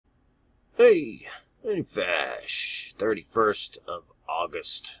Hey, Fash, 31st of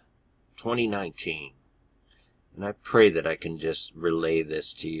August, 2019. And I pray that I can just relay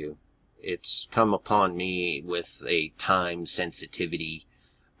this to you. It's come upon me with a time sensitivity.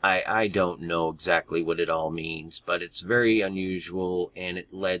 I don't know exactly what it all means, but it's very unusual, and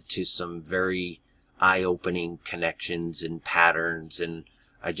it led to some very eye-opening connections and patterns, and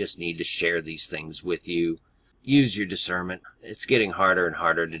I just need to share these things with you. Use your discernment. It's getting harder and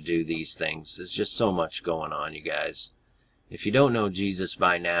harder to do these things. There's just so much going on, you guys. If you don't know Jesus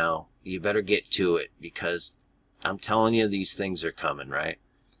by now, you better get to it, because I'm telling you, these things are coming, right?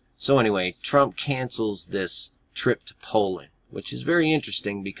 So anyway, Trump cancels this trip to Poland, which is very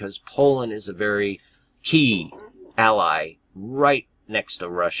interesting because Poland is a very key ally right next to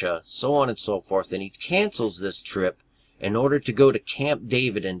Russia, so on and so forth. And he cancels this trip in order to go to Camp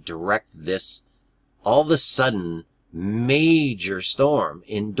David and direct this all of a sudden major storm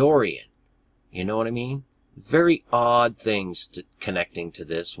in Dorian. You know what I mean? Very odd things connecting to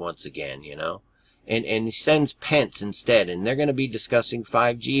this once again, you know. And he sends Pence instead, and they're going to be discussing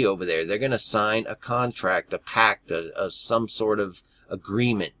 5G over there. They're going to sign a contract, a pact, some sort of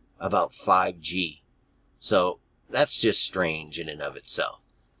agreement about 5G. So that's just strange in and of itself.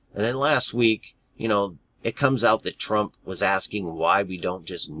 And then last week, you know, it comes out that Trump was asking why we don't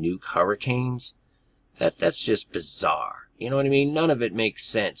just nuke hurricanes. That's just bizarre. You know what I mean? None of it makes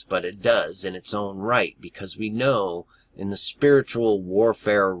sense, but it does in its own right, because we know in the spiritual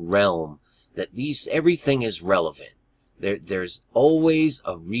warfare realm that everything is relevant. There's always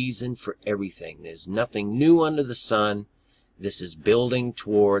a reason for everything. There's nothing new under the sun. This is building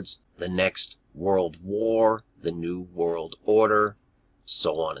towards the next world war, the new world order,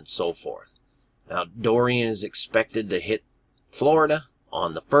 so on and so forth. Now, Dorian is expected to hit Florida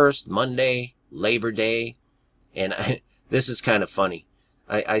on the 1st, Monday, Labor Day, and this is kind of funny.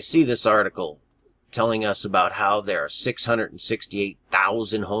 I see this article telling us about how there are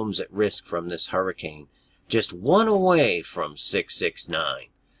 668,000 homes at risk from this hurricane, just one away from 669.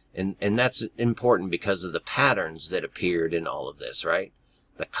 And that's important because of the patterns that appeared in all of this, right?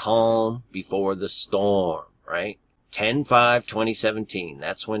 The calm before the storm, right? 10/5/2017,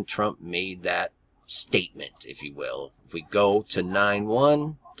 that's when Trump made that statement, if you will. If we go to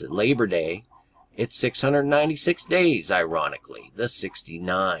 9/1, to Labor Day, it's 696 days, ironically, the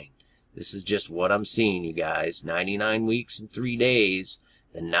 69. This is just what I'm seeing, you guys. 99 weeks and 3 days.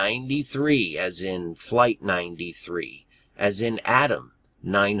 The 93, as in Flight 93. As in Adam,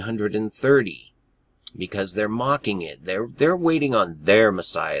 930. Because they're mocking it. They're waiting on their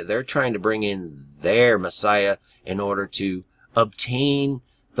Messiah. They're trying to bring in their Messiah in order to obtain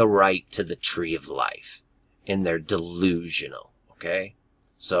the right to the tree of life. And they're delusional, okay?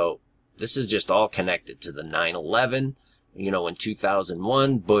 So this is just all connected to the 9/11. You know, in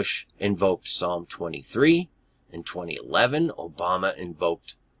 2001, Bush invoked Psalm 23. In 2011, Obama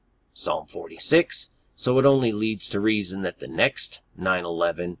invoked Psalm 46. So it only leads to reason that the next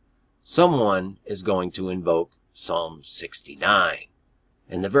 9/11, someone is going to invoke Psalm 69.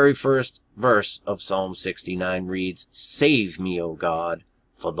 And the very first verse of Psalm 69 reads, "Save me, O God,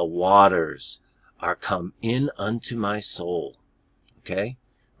 for the waters are come in unto my soul." Okay?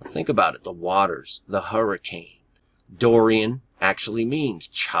 Well, think about it. The waters, the hurricane. Dorian actually means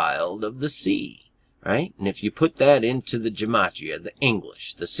child of the sea, right? And if you put that into the gematria, the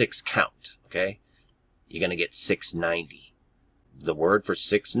English, the 6 count, okay, you're going to get 690. The word for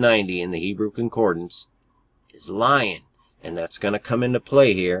 690 in the Hebrew concordance is lion, and that's going to come into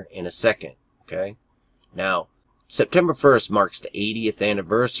play here in a second, okay? Now, September 1st marks the 80th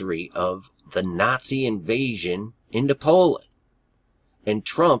anniversary of the Nazi invasion into Poland, and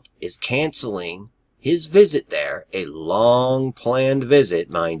Trump is canceling his visit there, a long-planned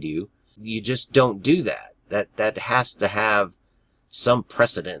visit, mind you. You just don't do that. That has to have some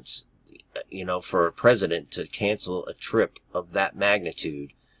precedence, you know, for a president to cancel a trip of that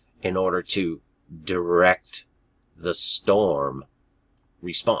magnitude in order to direct the storm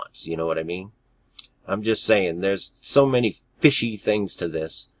response. You know what I mean? I'm just saying, there's so many fishy things to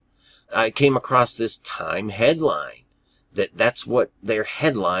this. I came across this Time headline. That's what their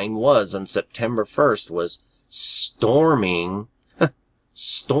headline was on September 1st, was storming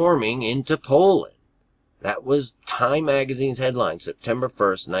into Poland. That was Time magazine's headline, September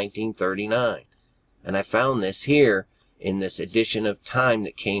 1st, 1939. And I found this here in this edition of Time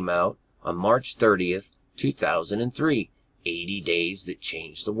that came out on March 30th, 2003. 80 days that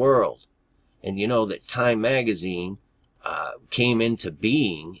changed the world. And you know that Time magazine came into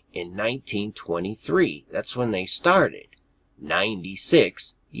being in 1923. That's when they started.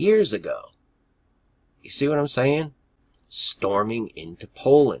 96 years ago. You see what I'm saying? Storming into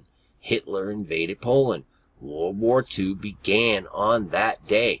Poland. Hitler invaded Poland. World War II began on that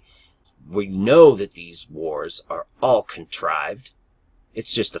day. We know that these wars are all contrived.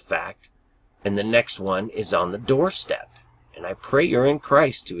 It's just a fact. And the next one is on the doorstep. And I pray you're in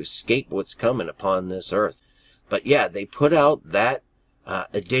Christ to escape what's coming upon this earth. But yeah, they put out that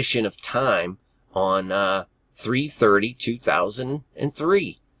edition of Time on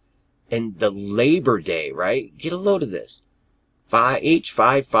 3/30/2003. And the Labor Day, right? Get a load of this.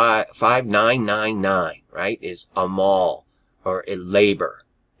 H555999, right, is Amal, or a labor.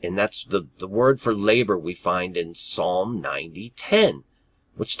 And that's the word for labor we find in Psalm 90:10,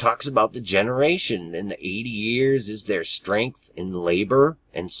 which talks about the generation. In the 80 years is their strength in labor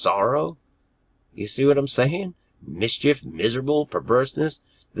and sorrow. You see what I'm saying? Mischief, miserable, perverseness.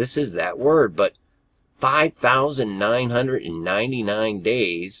 This is that word. But 5,999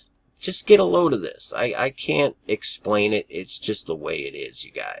 days, just get a load of this. I can't explain it. It's just the way it is,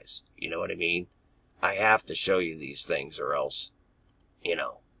 you guys. You know what I mean? I have to show you these things or else,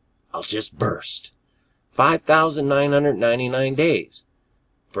 I'll just burst. 5,999 days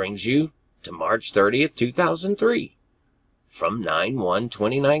brings you to March 30th, 2003. From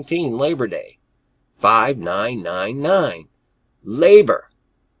 9/1/2019, Labor Day. 5999. Labor.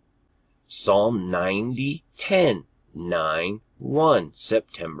 Psalm 90:10. 9/1,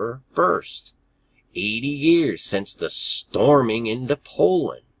 September 1st. 80 years since the storming into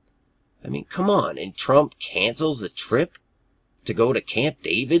Poland. I mean, come on. And Trump cancels the trip to go to Camp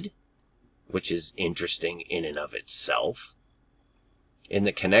David, which is interesting in and of itself. And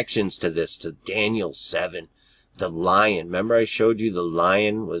the connections to this, to Daniel 7, the lion. Remember I showed you the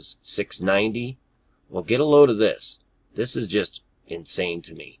lion was 690? Well, get a load of this. This is just insane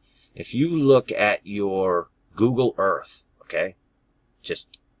to me. If you look at your Google Earth, okay,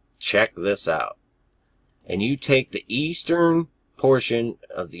 just check this out. And you take the eastern portion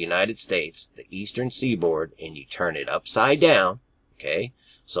of the United States, the eastern seaboard, and you turn it upside down, okay,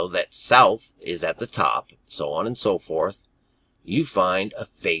 so that south is at the top, so on and so forth, you find a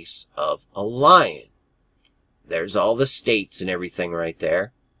face of a lion. There's all the states and everything right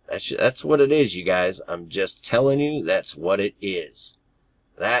there. That's what it is, you guys. I'm just telling you, that's what it is.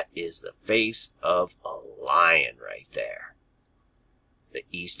 That is the face of a lion right there. The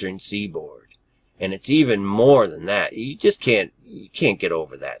eastern seaboard. And it's even more than that. You can't get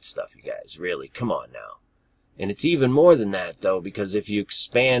over that stuff, you guys. Really, come on now. And it's even more than that, though, because if you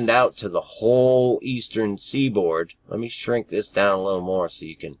expand out to the whole eastern seaboard, let me shrink this down a little more so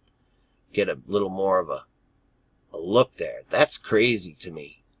you can get a little more of a look there. That's crazy to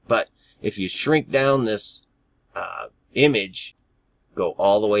me. But if you shrink down this image, go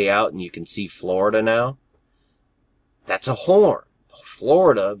all the way out, and you can see Florida now. That's a horn.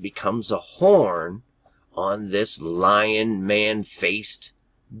 Florida becomes a horn on this lion man-faced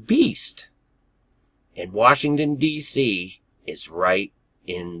beast. And Washington, D.C. is right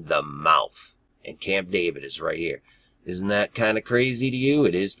in the mouth. And Camp David is right here. Isn't that kind of crazy to you?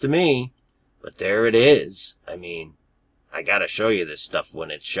 It is to me. But there it is. I mean, I gotta show you this stuff when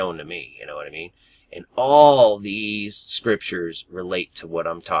it's shown to me. You know what I mean? And all these scriptures relate to what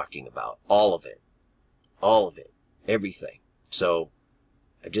I'm talking about. All of it. All of it. Everything. So,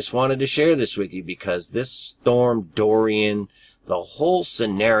 I just wanted to share this with you because this storm, Dorian, the whole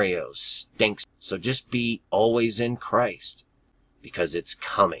scenario stinks. So just be always in Christ because it's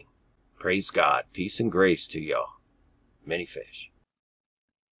coming. Praise God. Peace and grace to y'all. Many fish.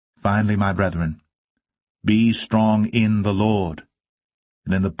 Finally, my brethren, be strong in the Lord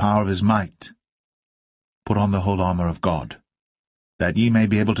and in the power of his might. Put on the whole armour of God, that ye may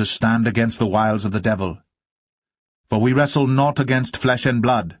be able to stand against the wiles of the devil. For we wrestle not against flesh and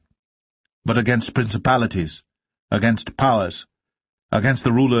blood, but against principalities, against powers, against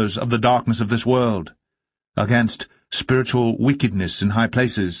the rulers of the darkness of this world, against spiritual wickedness in high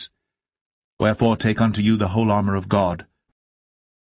places. Wherefore take unto you the whole armour of God,